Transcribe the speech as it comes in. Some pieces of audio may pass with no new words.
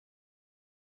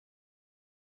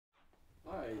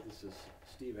Hi, this is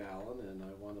Steve Allen, and I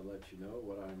want to let you know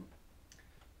what I've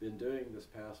been doing this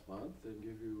past month and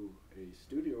give you a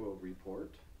studio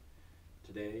report.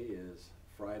 Today is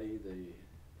Friday the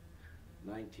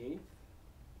 19th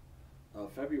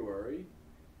of February,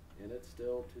 and it's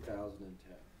still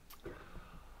 2010.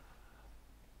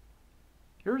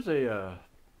 Here's a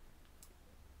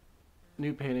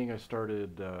new painting I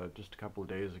started just a couple of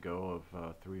days ago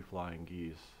of three flying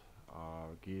geese.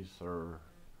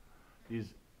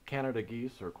 These Canada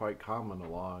geese are quite common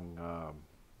along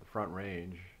the Front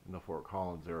Range in the Fort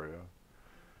Collins area.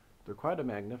 They're quite a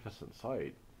magnificent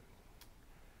sight,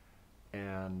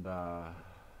 and I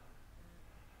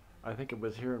think it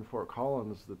was here in Fort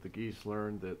Collins that the geese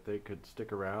learned that they could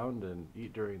stick around and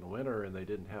eat during the winter and they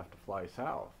didn't have to fly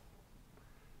south.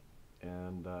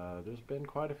 And there's been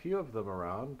quite a few of them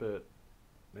around,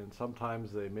 and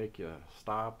sometimes they make you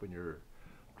stop when you're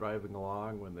driving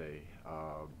along when they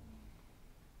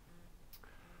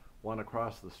want to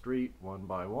cross the street one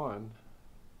by one.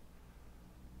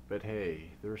 But hey,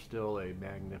 they're still a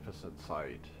magnificent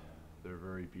sight. They're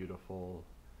very beautiful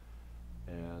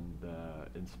and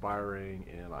inspiring,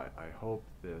 and I hope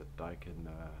that I can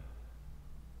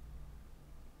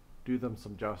do them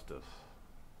some justice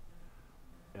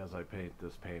as I paint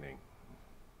this painting.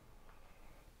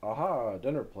 Aha,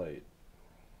 dinner plate.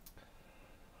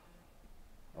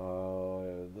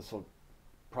 This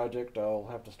project I'll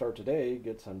have to start today,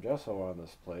 get some gesso on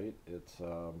this plate. It's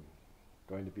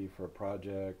going to be for a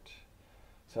project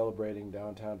celebrating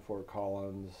downtown Fort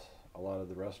Collins. A lot of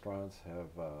the restaurants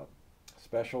have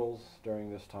specials during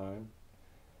this time,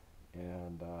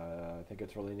 and I think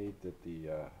it's really neat that the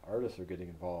artists are getting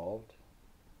involved.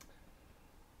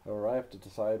 However, I have to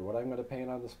decide what I'm going to paint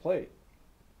on this plate,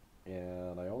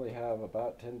 and I only have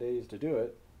about 10 days to do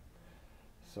it.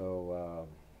 So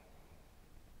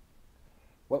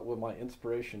what will my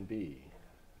inspiration be?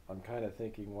 I'm kind of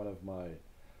thinking one of my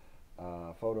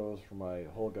photos from my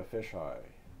Holga fisheye,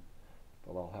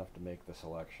 but I'll have to make the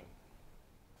selection.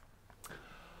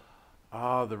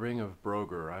 The Ring of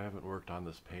Broger. I haven't worked on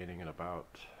this painting in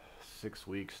about 6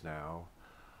 weeks now.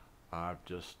 I've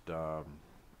just I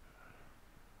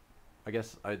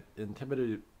guess I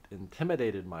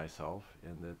intimidated myself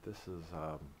in that this is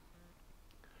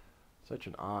such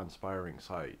an awe-inspiring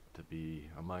sight to be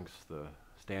amongst the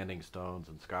standing stones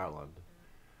in Scotland.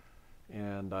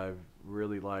 And I've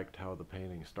really liked how the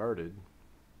painting started.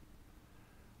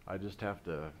 I just have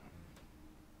to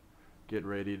get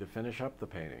ready to finish up the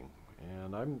painting.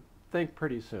 And I think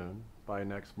pretty soon, by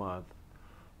next month,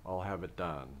 I'll have it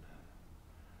done.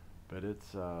 But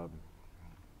it's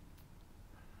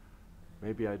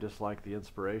maybe I just like the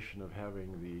inspiration of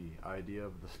having the idea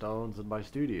of the stones in my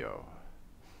studio.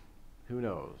 Who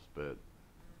knows, but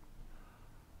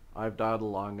I've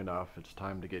dawdled long enough. It's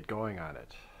time to get going on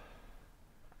it.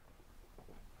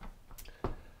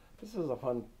 This is a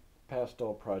fun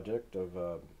pastel project of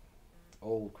an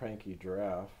old cranky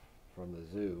giraffe from the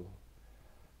zoo.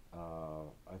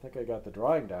 I think I got the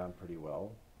drawing down pretty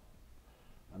well.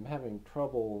 I'm having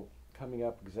trouble coming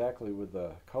up exactly with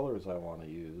the colors I want to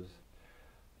use.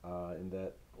 In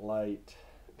that light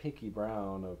pinky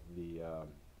brown of the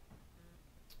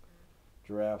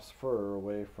giraffe's fur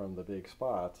away from the big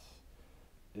spots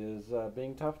is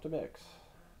being tough to mix.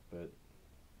 But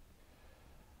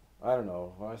I don't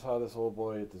know, when I saw this old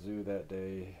boy at the zoo that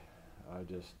day, I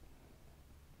just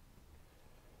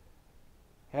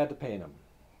had to paint him.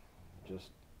 Just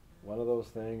one of those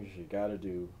things you gotta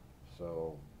do.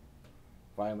 So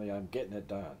finally I'm getting it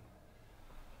done.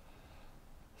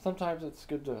 Sometimes it's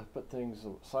good to put things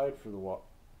aside for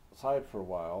a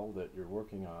while that you're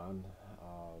working on.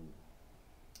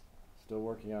 Still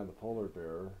working on the polar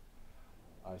bear.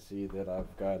 I see that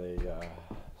I've got a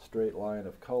straight line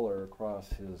of color across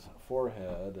his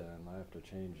forehead, and I have to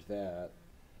change that.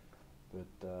 But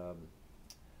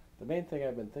the main thing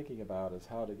I've been thinking about is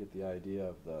how to get the idea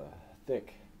of the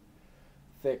thick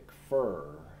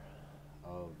fur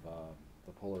of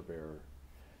the polar bear.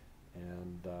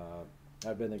 And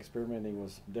I've been experimenting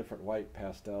with some different white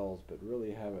pastels, but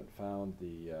really haven't found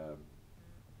the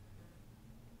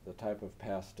type of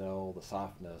pastel, the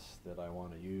softness that I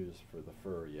want to use for the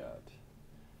fur yet.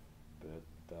 But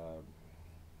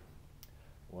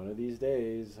one of these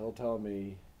days he'll tell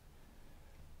me,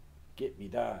 get me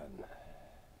done.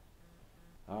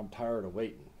 I'm tired of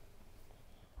waiting.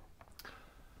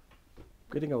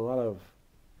 Getting a lot of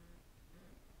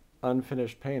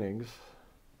unfinished paintings.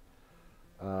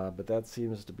 But that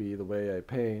seems to be the way I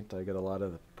paint. I get a lot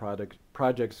of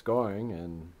projects going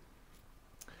and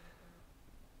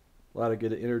a lot of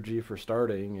good energy for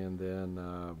starting, and then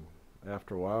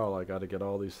after a while I got to get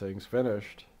all these things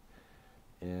finished,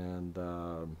 and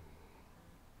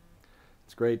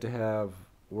it's great to have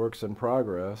works in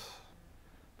progress,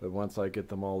 but once I get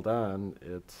them all done,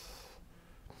 it's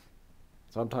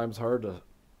sometimes hard to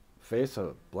face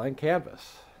a blank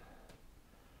canvas,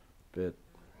 but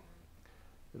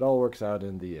it all works out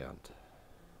in the end.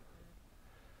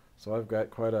 So I've got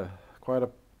quite a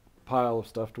pile of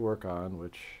stuff to work on,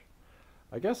 which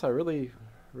I guess I really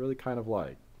kind of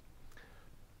like.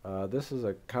 This is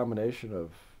a combination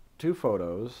of two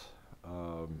photos,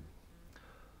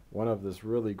 one of this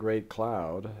really great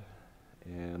cloud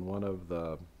and one of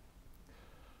the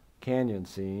canyon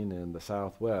scene in the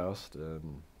southwest,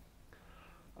 and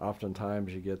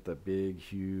oftentimes you get the big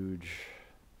huge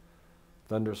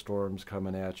thunderstorms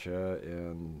coming at you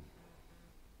and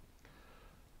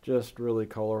just really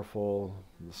colorful,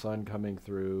 the sun coming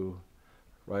through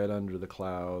right under the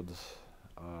clouds.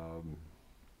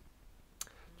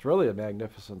 It's really a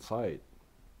magnificent sight,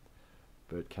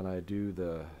 but can I do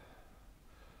the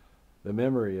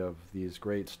memory of these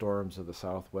great storms of the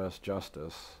Southwest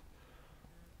justice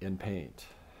in paint?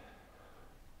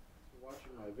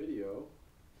 Watching my video,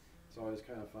 it's always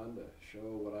kind of fun to show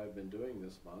what I've been doing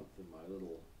this month in my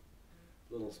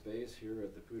little space here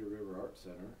at the Poudre River Art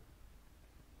Center.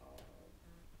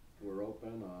 We're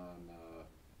open on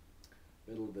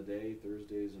middle of the day,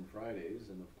 Thursdays and Fridays,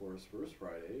 and of course First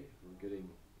Friday. We're getting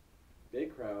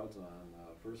big crowds on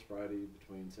First Friday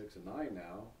between 6 and 9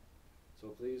 now, so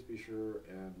please be sure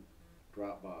and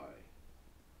drop by.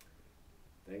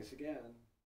 Thanks again.